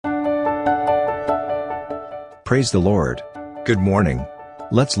Praise the Lord. Good morning.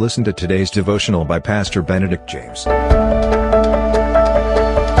 Let's listen to today's devotional by Pastor Benedict James.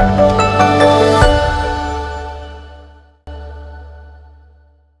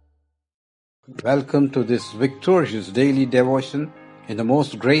 Welcome to this victorious daily devotion in the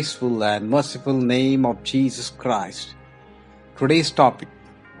most graceful and merciful name of Jesus Christ. Today's topic,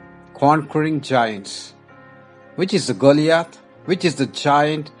 conquering giants. Which is the Goliath? Which is the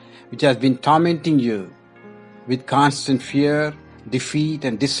giant which has been tormenting you with constant fear, defeat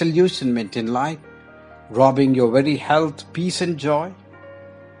and disillusionment in life, robbing your very health, peace and joy?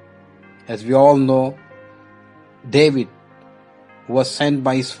 As we all know, David, who was sent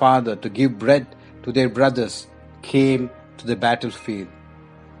by his father to give bread to their brothers, came to the battlefield.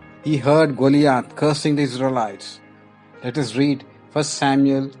 He heard Goliath cursing the Israelites. Let us read 1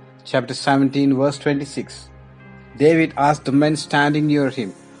 Samuel chapter 17 verse 26. David asked the men standing near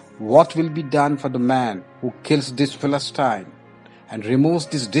him, "What will be done for the man who kills this Philistine and removes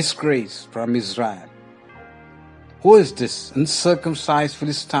this disgrace from Israel? Who is this uncircumcised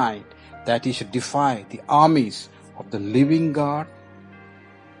Philistine that he should defy the armies of the living God?"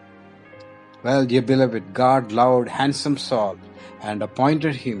 Well, dear beloved, God loved handsome Saul and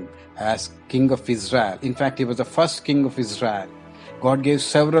appointed him as king of Israel. In fact, he was the first king of Israel. God gave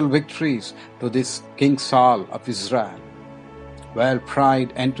several victories to this King Saul of Israel. Well,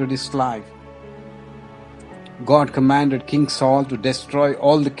 pride entered his life. God commanded King Saul to destroy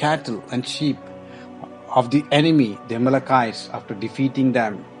all the cattle and sheep of the enemy, the Amalekites, after defeating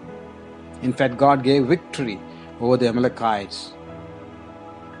them. In fact, God gave victory over the Amalekites.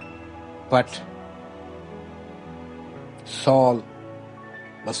 But Saul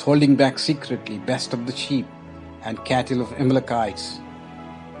was holding back secretly best of the sheep and cattle of Amalekites.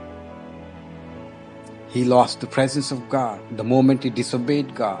 He lost the presence of God the moment he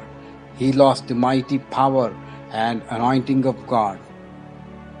disobeyed God. He lost the mighty power and anointing of God.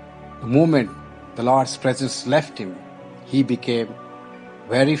 The moment the Lord's presence left him, he became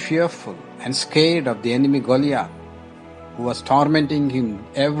very fearful and scared of the enemy Goliath, who was tormenting him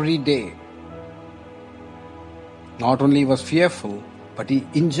every day. Not only was fearful, but he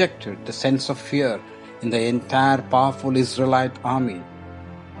injected the sense of fear in the entire powerful Israelite army.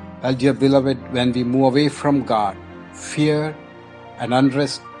 Well, dear beloved, when we move away from God, fear and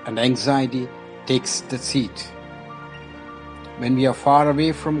unrest and anxiety takes the seat. When we are far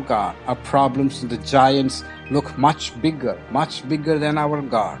away from God, our problems and the giants look much bigger than our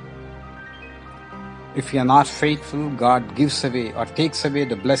God. If we are not faithful, God gives away or takes away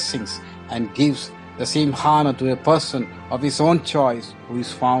the blessings and gives the same honor to a person of his own choice who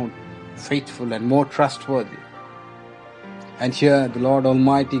is found faithful and more trustworthy. And here the Lord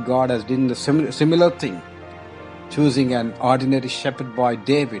Almighty God has done the similar thing, choosing an ordinary shepherd boy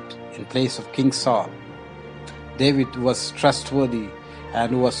David in place of King Saul. David was trustworthy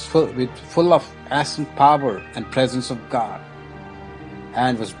and was full of awesome power and presence of God,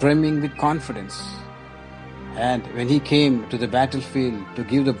 and was brimming with confidence. And when he came to the battlefield to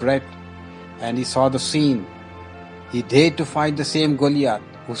give the bread, and he saw the scene, he dared to fight the same Goliath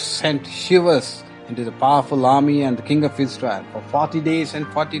who sent shivers into the powerful army and the king of Israel for 40 days and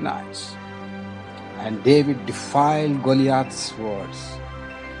 40 nights. And David defied Goliath's words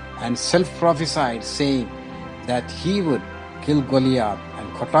and self-prophesied, saying that he would kill Goliath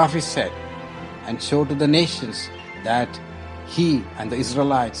and cut off his head and show to the nations that he and the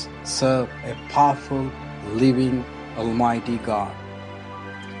Israelites serve a powerful, living, almighty God.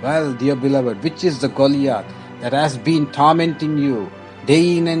 Well, dear beloved, which is the Goliath that has been tormenting you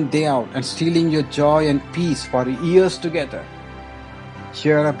day in and day out and stealing your joy and peace for years together?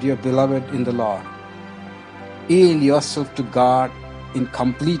 Cheer up, dear beloved, in the Lord. Yield yourself to God in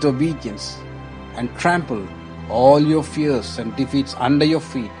complete obedience and trample all your fears and defeats under your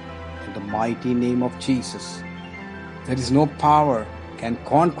feet in the mighty name of Jesus. There is no power can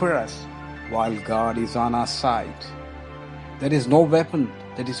conquer us while God is on our side. There is no weapon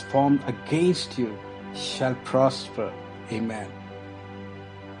that is formed against you shall prosper. Amen.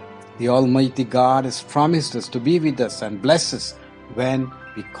 The Almighty God has promised us to be with us and bless us when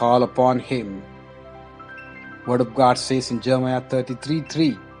we call upon Him. Word of God says in Jeremiah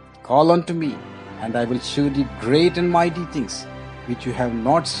 33:3, "Call unto me, and I will show thee great and mighty things which you have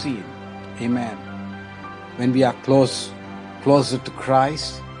not seen." Amen. When we are closer to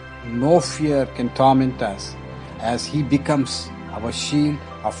Christ, no fear can torment us, as He becomes our shield,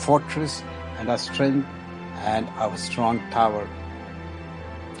 our fortress, and our strength, and our strong tower.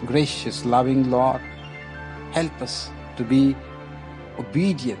 Gracious, loving Lord, help us to be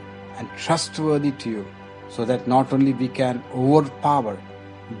obedient and trustworthy to you, so that not only we can overpower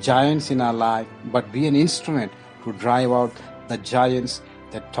giants in our life, but be an instrument to drive out the giants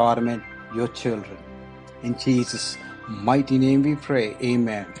that torment your children. In Jesus' mighty name we pray.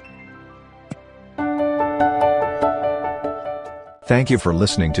 Amen. Thank you for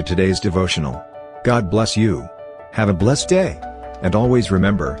listening to today's devotional. God bless you. Have a blessed day. And always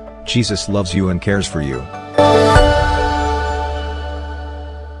remember, Jesus loves you and cares for you.